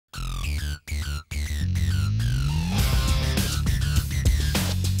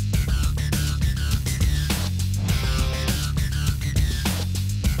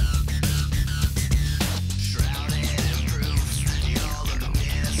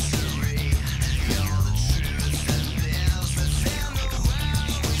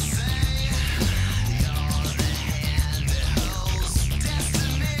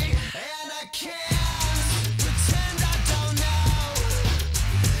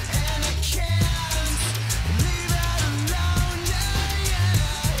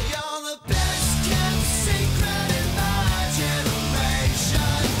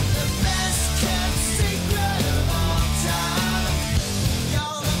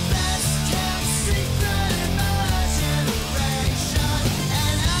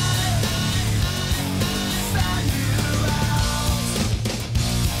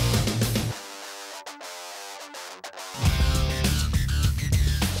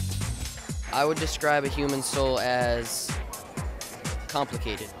I would describe a human soul as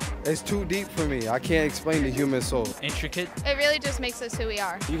complicated. It's too deep for me. I can't explain the human soul. Intricate. It really just makes us who we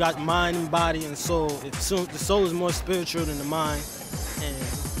are. You got mind and body and soul. The soul is more spiritual than the mind.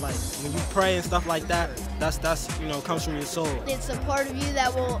 And like when you pray and stuff like that, that's comes from your soul. It's a part of you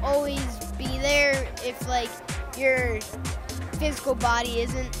that will always be there if like your physical body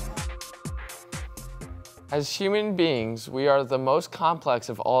isn't. As human beings, we are the most complex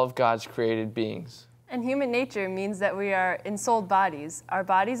of all of God's created beings. And human nature means that we are ensouled bodies. Our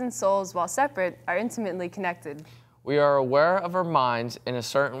bodies and souls, while separate, are intimately connected. We are aware of our minds in a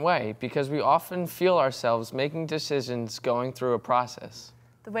certain way because we often feel ourselves making decisions going through a process.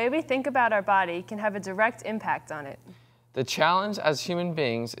 The way we think about our body can have a direct impact on it. The challenge as human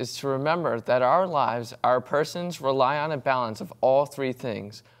beings is to remember that our lives, our persons, rely on a balance of all three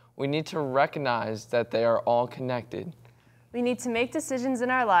things. We need to recognize that they are all connected. We need to make decisions in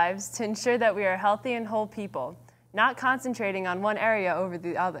our lives to ensure that we are healthy and whole people, not concentrating on one area over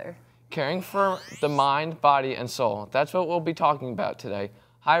the other. Caring for the mind, body, and soul. That's what we'll be talking about today.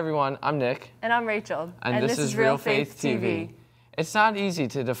 Hi everyone, I'm Nick. And I'm Rachel. And this is Real Faith TV. It's not easy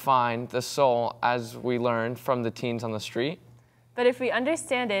to define the soul as we learned from the teens on the street. But if we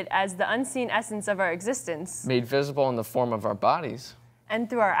understand it as the unseen essence of our existence, made visible in the form of our bodies, and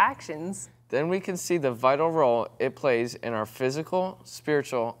through our actions, then we can see the vital role it plays in our physical,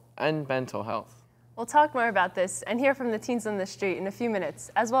 spiritual, and mental health. We'll talk more about this and hear from the teens on the street in a few minutes,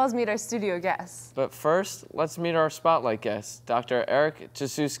 as well as meet our studio guests. But first, let's meet our spotlight guest, Dr. Eric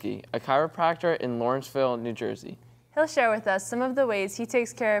Jasuski, a chiropractor in Lawrenceville, New Jersey. He'll share with us some of the ways he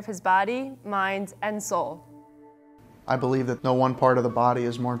takes care of his body, mind, and soul. I believe that no one part of the body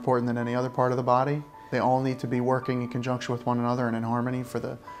is more important than any other part of the body. They all need to be working in conjunction with one another and in harmony for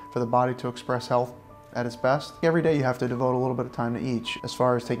the body to express health at its best. Every day you have to devote a little bit of time to each. As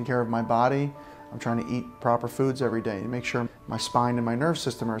far as taking care of my body, I'm trying to eat proper foods every day to make sure my spine and my nerve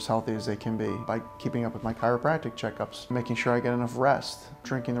system are as healthy as they can be by keeping up with my chiropractic checkups, making sure I get enough rest,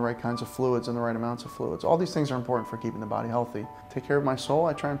 drinking the right kinds of fluids and the right amounts of fluids. All these things are important for keeping the body healthy. Take care of my soul,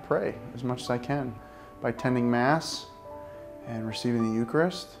 I try and pray as much as I can by attending Mass and receiving the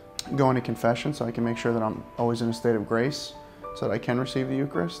Eucharist, going to confession so I can make sure that I'm always in a state of grace so that I can receive the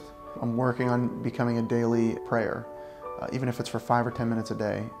Eucharist. I'm working on becoming a daily prayer. Even if it's for 5 or 10 minutes a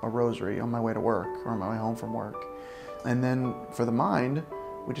day, a rosary on my way to work or on my way home from work. And then for the mind,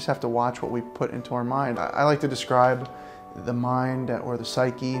 we just have to watch what we put into our mind. I like to describe the mind or the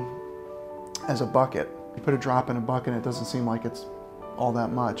psyche as a bucket. You put a drop in a bucket and it doesn't seem like it's all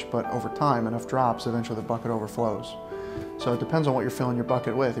that much, but over time, enough drops, eventually the bucket overflows. So it depends on what you're filling your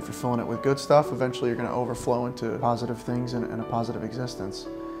bucket with. If you're filling it with good stuff, eventually you're going to overflow into positive things and a positive existence.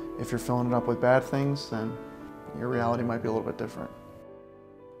 If you're filling it up with bad things, then your reality might be a little bit different.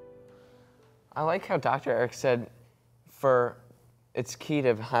 I like how Dr. Eric said it's key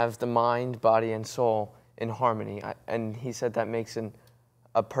to have the mind, body, and soul in harmony. And he said that makes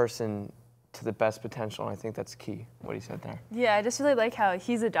a person to the best potential, and I think that's key, what he said there. Yeah, I just really like how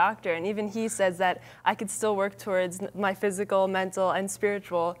he's a doctor, and even he says that I could still work towards my physical, mental, and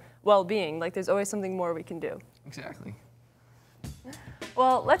spiritual well-being. Like, there's always something more we can do. Exactly.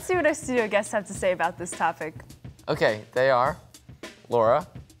 Well, let's see what our studio guests have to say about this topic. Okay, they are Laura,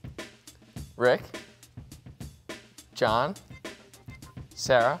 Rick, John,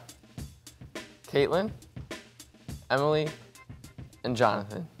 Sarah, Caitlin, Emily, and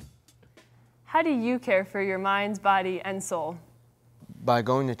Jonathan. How do you care for your mind, body, and soul? By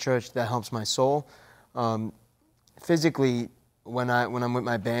going to church, that helps my soul. Physically, when I'm with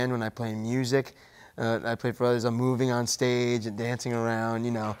my band, when I play music, I play for others, I'm moving on stage and dancing around,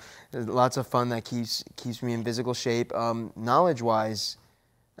 you know. There's lots of fun that keeps me in physical shape. Knowledge-wise,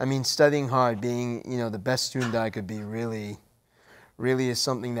 I mean, studying hard, being, you know, the best student that I could be really is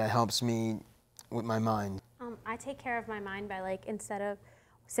something that helps me with my mind. I take care of my mind by, like, instead of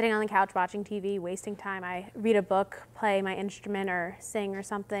sitting on the couch watching TV, wasting time, I read a book, play my instrument, or sing or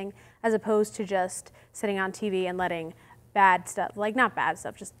something, as opposed to just sitting on TV and letting bad stuff, like not bad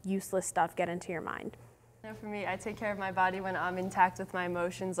stuff, just useless stuff get into your mind. For me, I take care of my body when I'm intact with my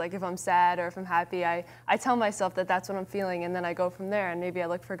emotions. Like if I'm sad or if I'm happy, I tell myself that that's what I'm feeling, and then I go from there, and maybe I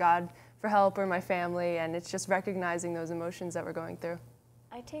look for God for help or my family, and it's just recognizing those emotions that we're going through.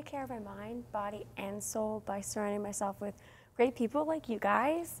 I take care of my mind, body, and soul by surrounding myself with great people like you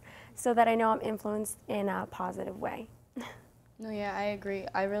guys so that I know I'm influenced in a positive way. No, yeah, I agree.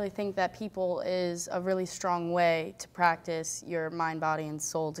 I really think that people is a really strong way to practice your mind, body, and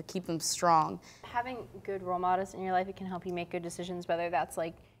soul, to keep them strong. Having good role models in your life, it can help you make good decisions, whether that's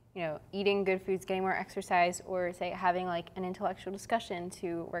like you know, eating good foods, getting more exercise, or say having like an intellectual discussion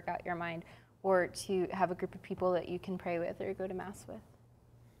to work out your mind, or to have a group of people that you can pray with or go to mass with.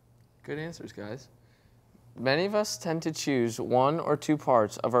 Good answers, guys. Many of us tend to choose one or two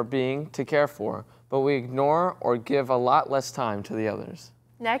parts of our being to care for, but we ignore or give a lot less time to the others.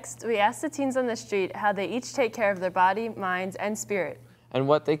 Next, we asked the teens on the street how they each take care of their body, minds, and spirit, and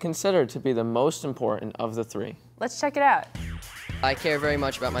what they consider to be the most important of the three. Let's check it out. I care very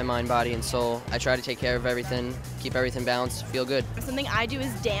much about my mind, body, and soul. I try to take care of everything, keep everything balanced, feel good. Something I do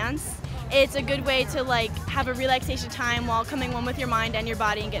is dance. It's a good way to like have a relaxation time while coming one with your mind and your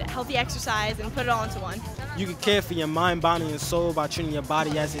body and get healthy exercise and put it all into one. You can care for your mind, body, and soul by treating your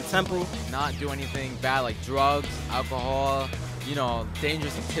body as a temple. Not do anything bad like drugs, alcohol, you know,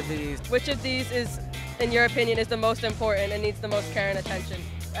 dangerous activities. Which of these is, in your opinion, is the most important and needs the most care and attention,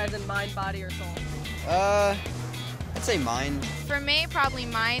 as in mind, body, or soul? I'd say mind. For me, probably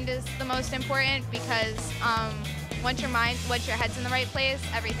mind is the most important because once your head's in the right place,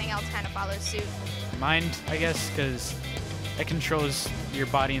 everything else kind of follows suit. Mind, I guess, because it controls your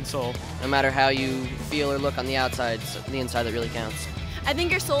body and soul. No matter how you feel or look on the outside, it's the inside that really counts. I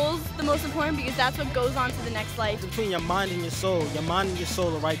think your soul's the most important because that's what goes on to the next life. Between your mind and your soul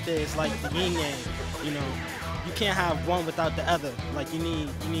are right there. It's like the yin yang, you know. You can't have one without the other. Like you need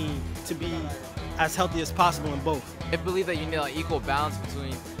to be as healthy as possible in both. I believe that you need an equal balance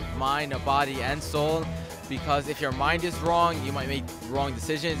between mind, body, and soul, because if your mind is wrong, you might make wrong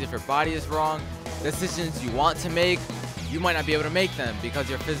decisions. If your body is wrong, decisions you want to make, you might not be able to make them because of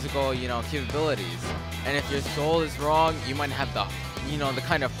your physical, you know, capabilities. And if your soul is wrong, you might have the, you know, the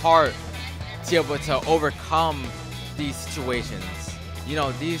kind of heart to be able to overcome these situations. You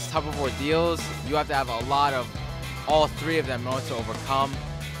know, these type of ordeals, you have to have a lot of all three of them in order to overcome.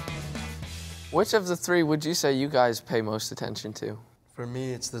 Which of the three would you say you guys pay most attention to? For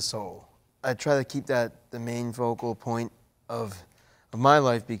me, it's the soul. I try to keep that the main focal point of my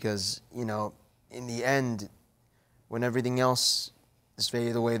life because, you know, in the end, when everything else is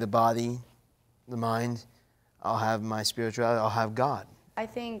faded away, the body, the mind, I'll have my spirituality, I'll have God. I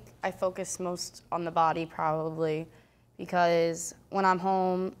think I focus most on the body probably because when I'm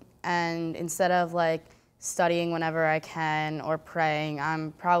home and instead of like studying whenever I can or praying,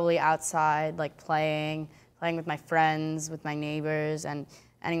 I'm probably outside like playing with my friends, with my neighbors, and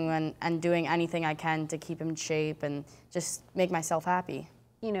doing anything I can to keep in shape and just make myself happy.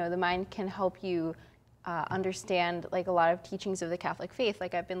 You know, the mind can help you understand like a lot of teachings of the Catholic faith.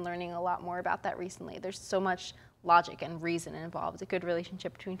 Like I've been learning a lot more about that recently. There's so much logic and reason involved, a good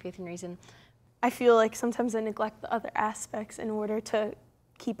relationship between faith and reason. I feel like sometimes I neglect the other aspects in order to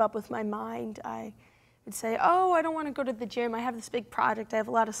keep up with my mind. I would say, oh, I don't want to go to the gym. I have this big project. I have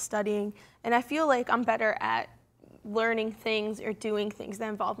a lot of studying. And I feel like I'm better at learning things or doing things that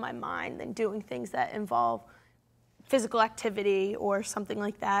involve my mind than doing things that involve physical activity or something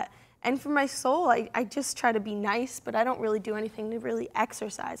like that. And for my soul, I just try to be nice, but I don't really do anything to really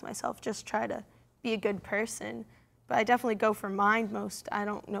exercise myself, just try to be a good person. But I definitely go for mind most. I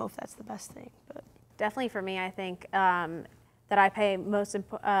don't know if that's the best thing. But definitely for me, I think that I pay most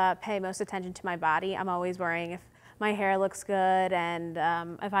attention to my body. I'm always worrying if my hair looks good and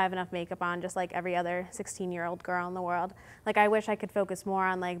if I have enough makeup on, just like every other 16-year-old girl in the world. Like I wish I could focus more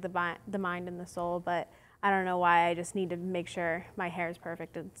on like the mind and the soul, but I don't know why. I just need to make sure my hair is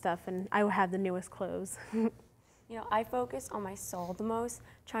perfect and stuff, and I have the newest clothes. You know, I focus on my soul the most,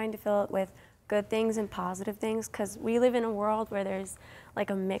 trying to fill it with good things and positive things, because we live in a world where there's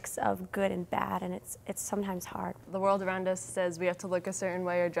like a mix of good and bad, and it's sometimes hard. The world around us says we have to look a certain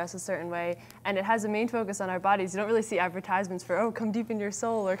way or dress a certain way, and it has a main focus on our bodies. You don't really see advertisements for, oh, come deep in your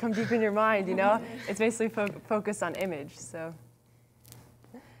soul or come deep in your mind, you know? It's basically focused on image, so.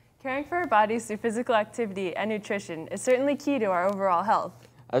 Caring for our bodies through physical activity and nutrition is certainly key to our overall health,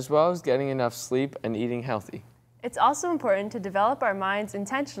 as well as getting enough sleep and eating healthy. It's also important to develop our minds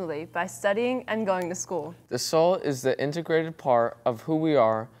intentionally by studying and going to school. The soul is the integrated part of who we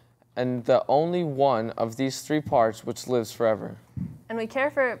are and the only one of these three parts which lives forever. And we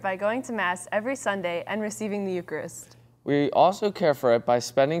care for it by going to Mass every Sunday and receiving the Eucharist. We also care for it by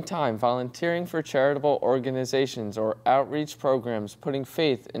spending time volunteering for charitable organizations or outreach programs, putting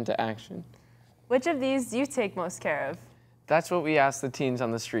faith into action. Which of these do you take most care of? That's what we asked the teens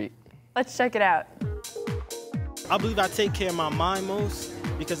on the street. Let's check it out. I believe I take care of my mind most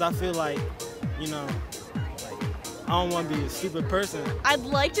because I feel like, you know, I don't want to be a stupid person. I'd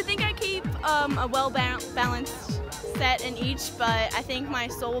like to think I keep a well-balanced set in each, but I think my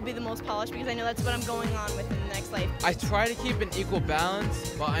soul will be the most polished because I know that's what I'm going on with in the next life. I try to keep an equal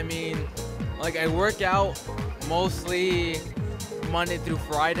balance, but I mean, like I work out mostly Monday through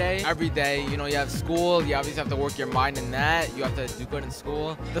Friday. Every day, you know, you have school, you obviously have to work your mind in that, you have to do good in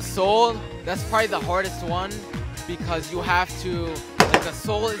school. The soul, that's probably the hardest one because you have to, like the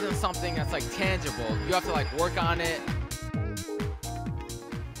soul isn't something that's like tangible. You have to like work on it.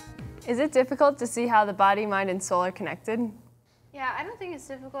 Is it difficult to see how the body, mind, and soul are connected? Yeah, I don't think it's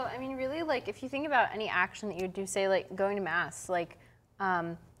difficult. I mean, really, like, if you think about any action that you would do, say, like, going to Mass, like,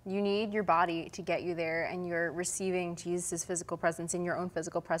 you need your body to get you there, and you're receiving Jesus' physical presence in your own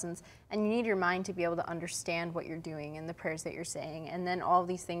physical presence, and you need your mind to be able to understand what you're doing and the prayers that you're saying, and then all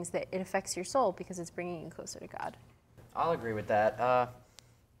these things that it affects your soul because it's bringing you closer to God. I'll agree with that.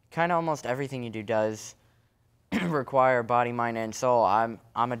 Kind of almost everything you do does require body, mind, and soul. I'm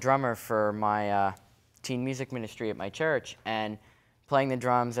a drummer for my teen music ministry at my church, and playing the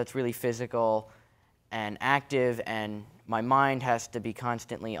drums, that's really physical and active, and my mind has to be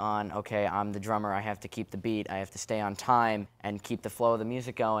constantly on, okay, I'm the drummer, I have to keep the beat, I have to stay on time and keep the flow of the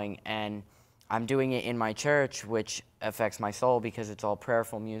music going, and I'm doing it in my church, which affects my soul because it's all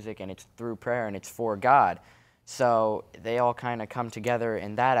prayerful music and it's through prayer and it's for God. So they all kind of come together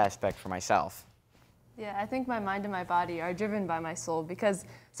in that aspect for myself. Yeah, I think my mind and my body are driven by my soul because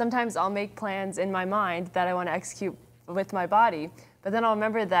sometimes I'll make plans in my mind that I want to execute with my body, but then I'll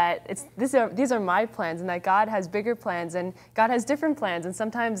remember that these are my plans and that God has bigger plans and God has different plans, and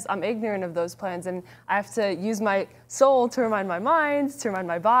sometimes I'm ignorant of those plans and I have to use my soul to remind my mind, to remind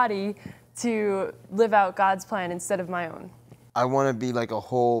my body to live out God's plan instead of my own. I want to be like a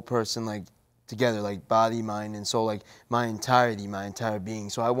whole person, like together, like body, mind, and soul, like my entire being.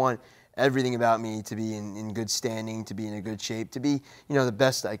 So I want everything about me to be in good standing, to be in a good shape, to be, you know, the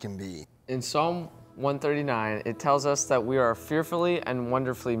best I can be. In Psalm 139, it tells us that we are fearfully and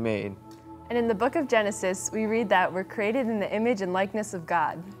wonderfully made. And in the book of Genesis, we read that we're created in the image and likeness of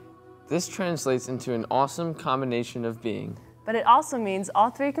God. This translates into an awesome combination of being. But it also means all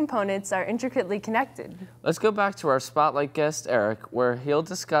three components are intricately connected. Let's go back to our spotlight guest, Eric, where he'll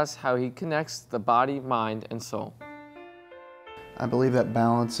discuss how he connects the body, mind, and soul. I believe that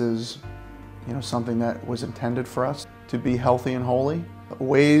balance is, you know, something that was intended for us to be healthy and holy.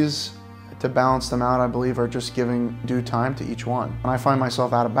 Ways to balance them out, I believe, are just giving due time to each one. When I find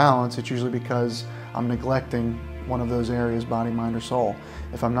myself out of balance, it's usually because I'm neglecting one of those areas, body, mind, or soul.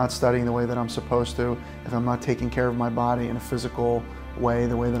 If I'm not studying the way that I'm supposed to, if I'm not taking care of my body in a physical way,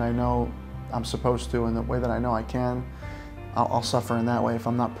 the way that I know I'm supposed to and the way that I know I can, I'll suffer in that way. If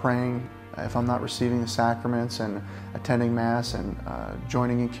I'm not praying, if I'm not receiving the sacraments and attending Mass and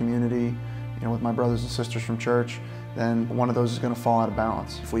joining in community, you know, with my brothers and sisters from church, then one of those is going to fall out of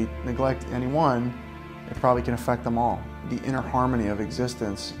balance. If we neglect any one, it probably can affect them all. The inner harmony of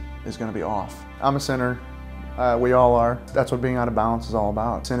existence is going to be off. I'm a sinner. We all are. That's what being out of balance is all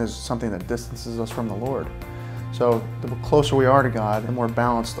about. Sin is something that distances us from the Lord. So the closer we are to God, the more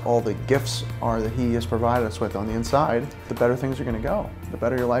balanced all the gifts are that He has provided us with on the inside, the better things are going to go. The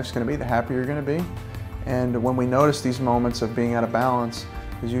better your life's going to be, the happier you're going to be. And when we notice these moments of being out of balance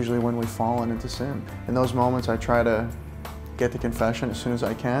is usually when we've fallen into sin. In those moments, I try to get to confession as soon as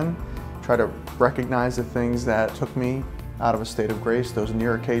I can, try to recognize the things that took me out of a state of grace, those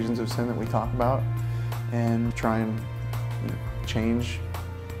near occasions of sin that we talk about, and try and change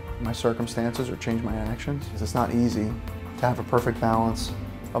my circumstances or change my actions. It's not easy to have a perfect balance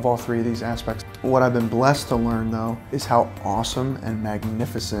of all three of these aspects. What I've been blessed to learn, though, is how awesome and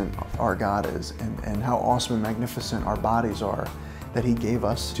magnificent our God is, and how awesome and magnificent our bodies are that He gave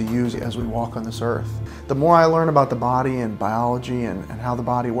us to use as we walk on this earth. The more I learn about the body and biology and how the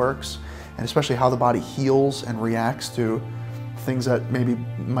body works, and especially how the body heals and reacts to things that maybe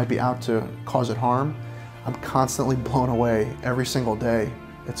might be out to cause it harm, I'm constantly blown away every single day.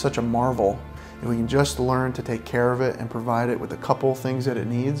 It's such a marvel. If we can just learn to take care of it and provide it with a couple things that it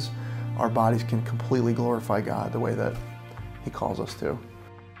needs, our bodies can completely glorify God the way that He calls us to.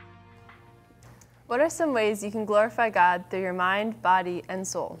 What are some ways you can glorify God through your mind, body, and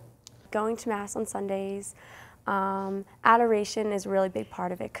soul? Going to Mass on Sundays. Adoration is a really big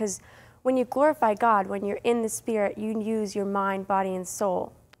part of it, because when you glorify God, when you're in the Spirit, you use your mind, body, and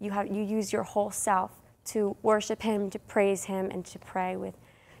soul. You use your whole self to worship Him, to praise Him, and to pray with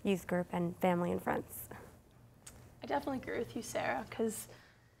youth group and family and friends. I definitely agree with you, Sarah, because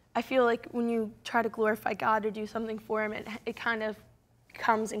I feel like when you try to glorify God or do something for Him, it kind of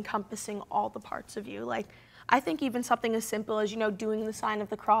comes encompassing all the parts of you. Like, I think even something as simple as, you know, doing the sign of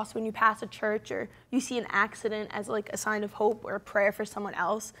the cross when you pass a church, or you see an accident as like a sign of hope or a prayer for someone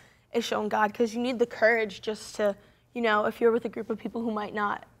else, is showing God, because you need the courage just to, you know, if you're with a group of people who might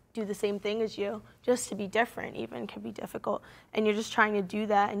not do the same thing as you, just to be different even can be difficult. And you're just trying to do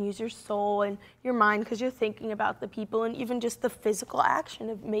that and use your soul and your mind because you're thinking about the people, and even just the physical action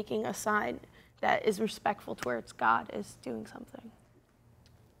of making a sign that is respectful towards God is doing something.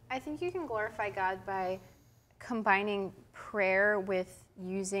 I think you can glorify God by combining prayer with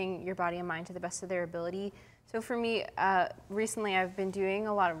using your body and mind to the best of their ability. So for me, recently I've been doing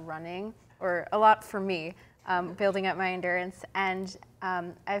a lot of running, or a lot for me, building up my endurance, and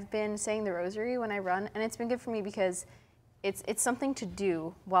I've been saying the rosary when I run, and it's been good for me because it's something to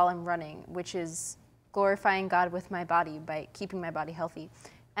do while I'm running, which is glorifying God with my body by keeping my body healthy.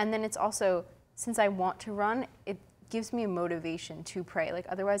 And then it's also, since I want to run, it gives me a motivation to pray. Like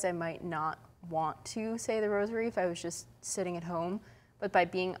otherwise I might not want to say the rosary if I was just sitting at home, but by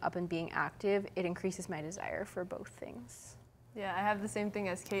being up and being active, it increases my desire for both things. Yeah, I have the same thing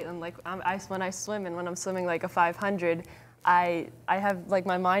as Caitlin. Like when I swim and when I'm swimming like a 500, I have like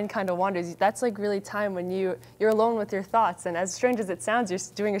my mind kind of wanders. That's like really time when you're alone with your thoughts. And as strange as it sounds, you're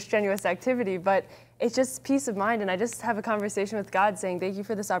doing a strenuous activity, but it's just peace of mind. And I just have a conversation with God saying, thank you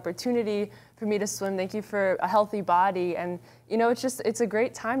for this opportunity for me to swim. Thank you for a healthy body. And you know, it's a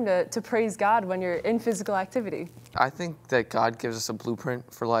great time to praise God when you're in physical activity. I think that God gives us a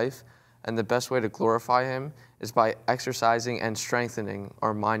blueprint for life, and the best way to glorify Him is by exercising and strengthening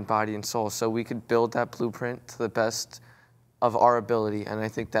our mind, body, and soul, so we could build that blueprint to the best of our ability, and I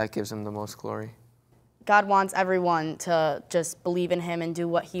think that gives Him the most glory. God wants everyone to just believe in Him and do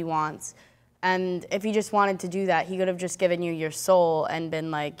what He wants. And if He just wanted to do that, He could have just given you your soul and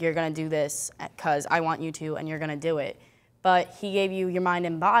been like, you're going to do this because I want you to, and you're going to do it. But He gave you your mind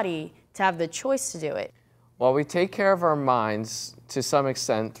and body to have the choice to do it. While we take care of our minds to some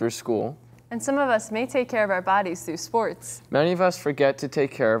extent through school, and some of us may take care of our bodies through sports, many of us forget to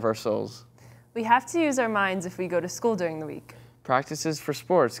take care of our souls. We have to use our minds if we go to school during the week. Practices for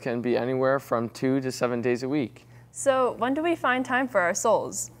sports can be anywhere from 2 to 7 days a week. So when do we find time for our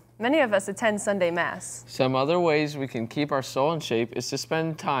souls? Many of us attend Sunday Mass. Some other ways we can keep our soul in shape is to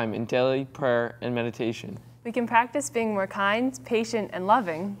spend time in daily prayer and meditation. We can practice being more kind, patient, and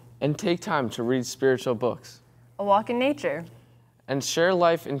loving. And take time to read spiritual books. A walk in nature. And share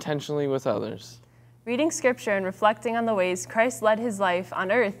life intentionally with others. Reading scripture and reflecting on the ways Christ led His life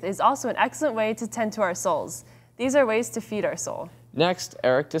on earth is also an excellent way to tend to our souls. These are ways to feed our soul. Next,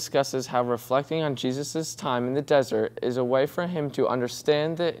 Eric discusses how reflecting on Jesus' time in the desert is a way for him to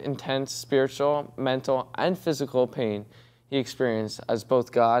understand the intense spiritual, mental, and physical pain he experienced as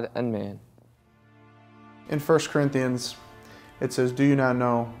both God and man. In 1 Corinthians, it says, "Do you not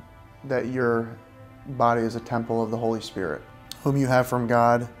know that your body is a temple of the Holy Spirit, whom you have from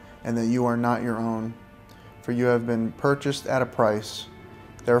God, and that you are not your own? For you have been purchased at a price.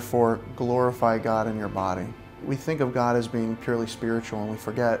 Therefore, glorify God in your body." We think of God as being purely spiritual, and we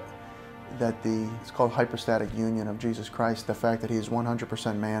forget that it's called hypostatic union of Jesus Christ, the fact that He is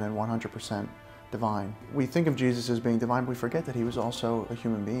 100% man and 100% divine. We think of Jesus as being divine, but we forget that He was also a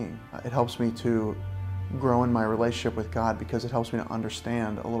human being. It helps me to grow in my relationship with God because it helps me to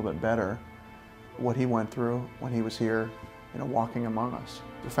understand a little bit better what He went through when He was here, walking among us.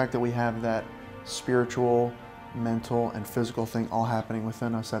 The fact that we have that spiritual, mental, and physical thing all happening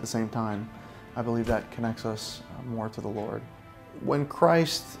within us at the same time, I believe that connects us more to the Lord. When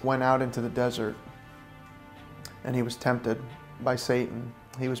Christ went out into the desert and He was tempted by Satan,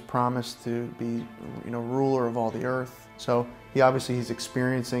 He was promised to be, ruler of all the earth. So he's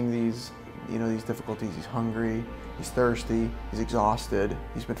experiencing these difficulties. He's hungry, he's thirsty, he's exhausted,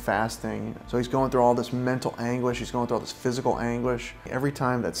 he's been fasting. So he's going through all this mental anguish, he's going through all this physical anguish. Every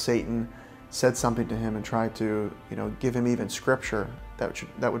time that Satan said something to him and tried to, give him even scripture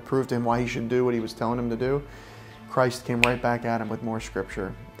that would prove to him why he should do what he was telling him to do, Christ came right back at him with more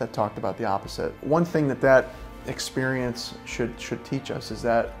scripture that talked about the opposite. One thing that experience should teach us is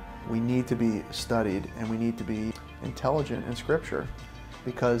that we need to be studied and we need to be intelligent in scripture,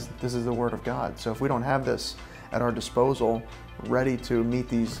 because this is the Word of God. So if we don't have this at our disposal, ready to meet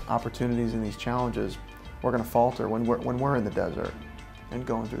these opportunities and these challenges, we're going to falter when we're in the desert and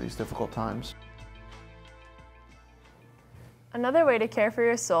going through these difficult times. Another way to care for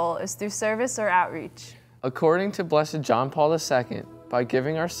your soul is through service or outreach. According to Blessed John Paul II, by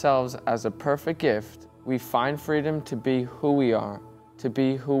giving ourselves as a perfect gift, we find freedom to be who we are, to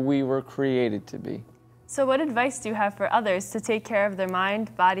be who we were created to be. So what advice do you have for others to take care of their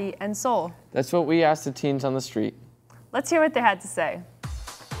mind, body, and soul? That's what we asked the teens on the street. Let's hear what they had to say.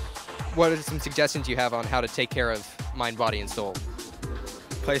 What are some suggestions you have on how to take care of mind, body, and soul?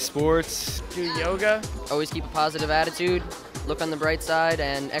 Play sports. Do yoga. Always keep a positive attitude, look on the bright side,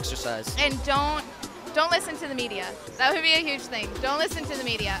 and exercise. And don't don't listen to the media. That would be a huge thing. Don't listen to the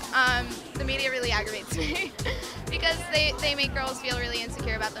media. The media really aggravates me because they make girls feel really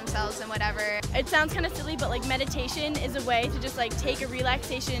insecure about themselves and whatever. It sounds kind of silly, but like meditation is a way to just like take a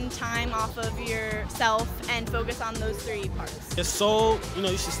relaxation time off of yourself and focus on those three parts. Your soul, you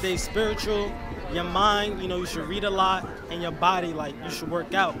know, you should stay spiritual. Your mind, you know, you should read a lot, and your body, like, you should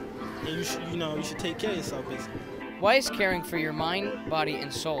work out, and you should, you know, you should take care of yourself, basically. Why is caring for your mind, body,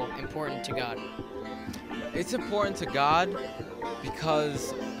 and soul important to God? It's important to God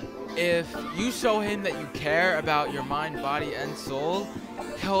because if you show him that you care about your mind, body, and soul,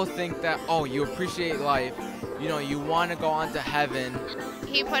 he'll think that, oh, you appreciate life, you know, you want to go on to heaven.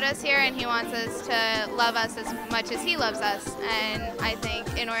 He put us here and he wants us to love us as much as he loves us. And I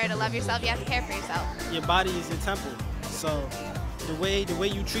think in order to love yourself, you have to care for yourself. Your body is your temple. So the way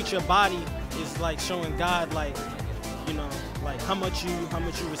you treat your body is like showing God, like, you know, like how much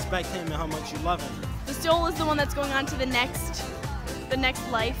you respect him and how much you love him. The soul is the one that's going on to the next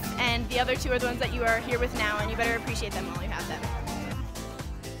life, and the other two are the ones that you are here with now, and you better appreciate them while you have them.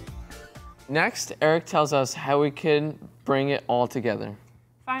 Next, Eric tells us how we can bring it all together.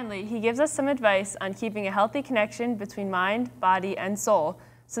 Finally, he gives us some advice on keeping a healthy connection between mind, body, and soul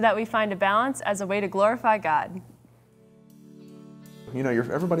so that we find a balance as a way to glorify God. You know,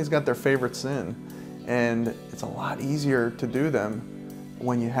 everybody's got their favorite sin, and it's a lot easier to do them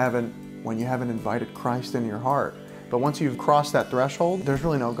when you haven't invited Christ into your heart. But once you've crossed that threshold, there's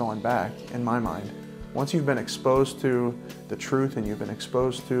really no going back, in my mind. Once you've been exposed to the truth and you've been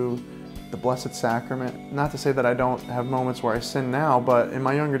exposed to the Blessed Sacrament, not to say that I don't have moments where I sin now, but in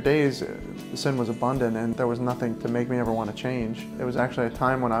my younger days, the sin was abundant and there was nothing to make me ever want to change. It was actually a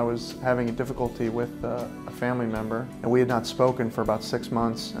time when I was having a difficulty with a family member, and we had not spoken for about 6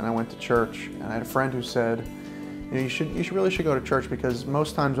 months, and I went to church, and I had a friend who said, you know, you really should go to church, because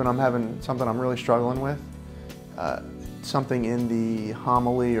most times when I'm having something I'm really struggling with, something in the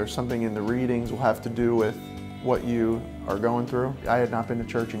homily or something in the readings will have to do with what you are going through. I had not been to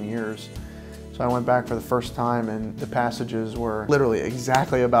church in years, so I went back for the first time, and the passages were literally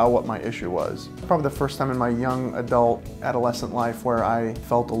exactly about what my issue was. Probably the first time in my young adult, adolescent life where I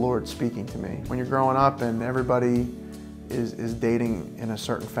felt the Lord speaking to me. When you're growing up and everybody is dating in a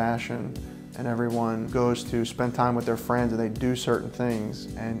certain fashion, and everyone goes to spend time with their friends and they do certain things,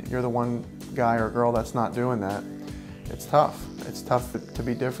 and you're the one guy or girl that's not doing that, it's tough. It's tough to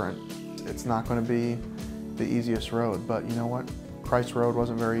be different. It's not going to be the easiest road, but you know what? Christ's road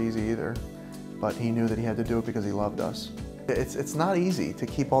wasn't very easy either, but he knew that he had to do it because he loved us. It's not easy to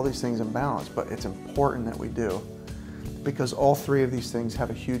keep all these things in balance, but it's important that we do, because all three of these things have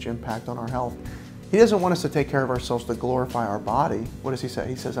a huge impact on our health. He doesn't want us to take care of ourselves to glorify our body. What does he say?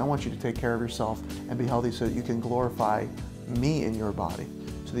 He says, I want you to take care of yourself and be healthy so that you can glorify me in your body,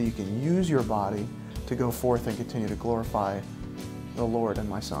 so that you can use your body to go forth and continue to glorify the Lord and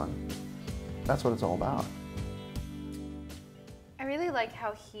my Son. That's what it's all about. I really like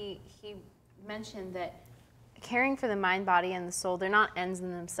how he mentioned that caring for the mind, body, and the soul, they're not ends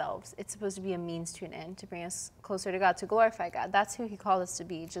in themselves. It's supposed to be a means to an end, to bring us closer to God, to glorify God. That's who he called us to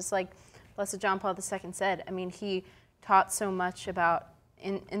be, just like Blessed John Paul II said. I mean, he taught so much about,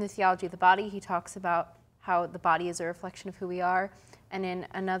 in the theology of the body, he talks about how the body is a reflection of who we are. And in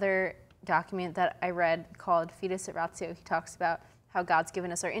another document that I read called Fides et Ratio, he talks about how God's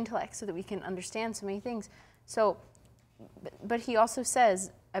given us our intellect so that we can understand so many things. So, but he also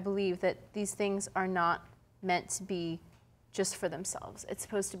says, I believe, that these things are not meant to be just for themselves. It's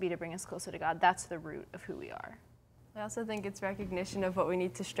supposed to be to bring us closer to God. That's the root of who we are. I also think it's recognition of what we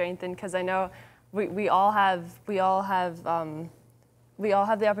need to strengthen, because I know we all have the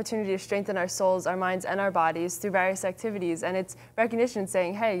opportunity to strengthen our souls, our minds, and our bodies through various activities. And it's recognition,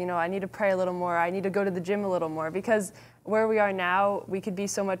 saying, hey, you know, I need to pray a little more, I need to go to the gym a little more, because where we are now, we could be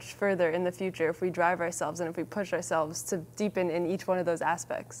so much further in the future if we drive ourselves and if we push ourselves to deepen in each one of those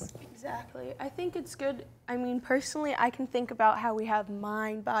aspects. Exactly. I think it's good. I mean, personally, I can think about how we have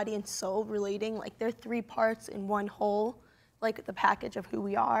mind, body, and soul relating. Like, they're three parts in one whole, like the package of who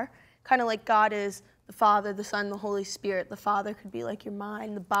we are. Kind of like God is the Father, the Son, the Holy Spirit. The Father could be like your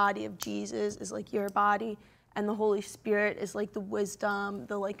mind. The body of Jesus is like your body. And the Holy Spirit is like the wisdom,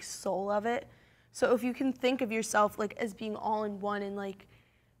 the like soul of it. So if you can think of yourself like as being all in one and like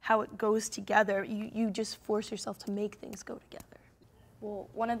how it goes together, you just force yourself to make things go together. Well,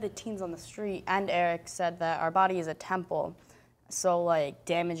 one of the teens on the street and Eric said that our body is a temple. So like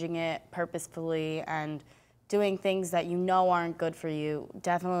damaging it purposefully and doing things that you know aren't good for you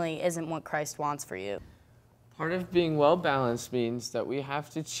definitely isn't what Christ wants for you. Part of being well-balanced means that we have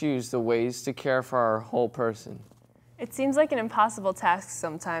to choose the ways to care for our whole person. It seems like an impossible task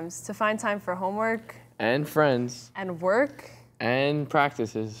sometimes to find time for homework and friends and work and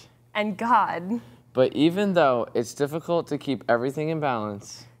practices and God. But even though it's difficult to keep everything in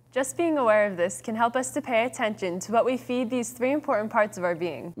balance, just being aware of this can help us to pay attention to what we feed these three important parts of our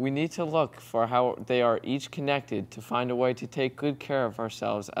being. we need to look for how they are each connected to find a way to take good care of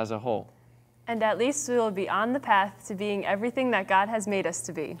ourselves as a whole. And at least we will be on the path to being everything that God has made us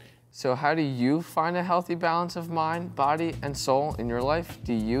to be. So how do you find a healthy balance of mind, body, and soul in your life?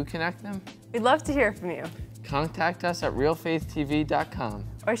 Do you connect them? We'd love to hear from you. Contact us at realfaithtv.com.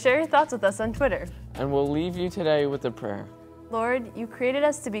 Or share your thoughts with us on Twitter. And we'll leave you today with a prayer. Lord, you created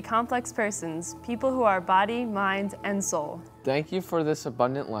us to be complex persons, people who are body, mind, and soul. Thank you for this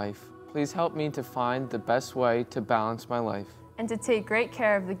abundant life. Please help me to find the best way to balance my life. And to take great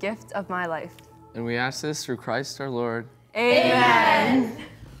care of the gift of my life. And we ask this through Christ our Lord. Amen.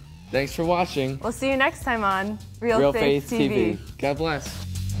 Thanks for watching. We'll see you next time on Real Faith TV. God bless.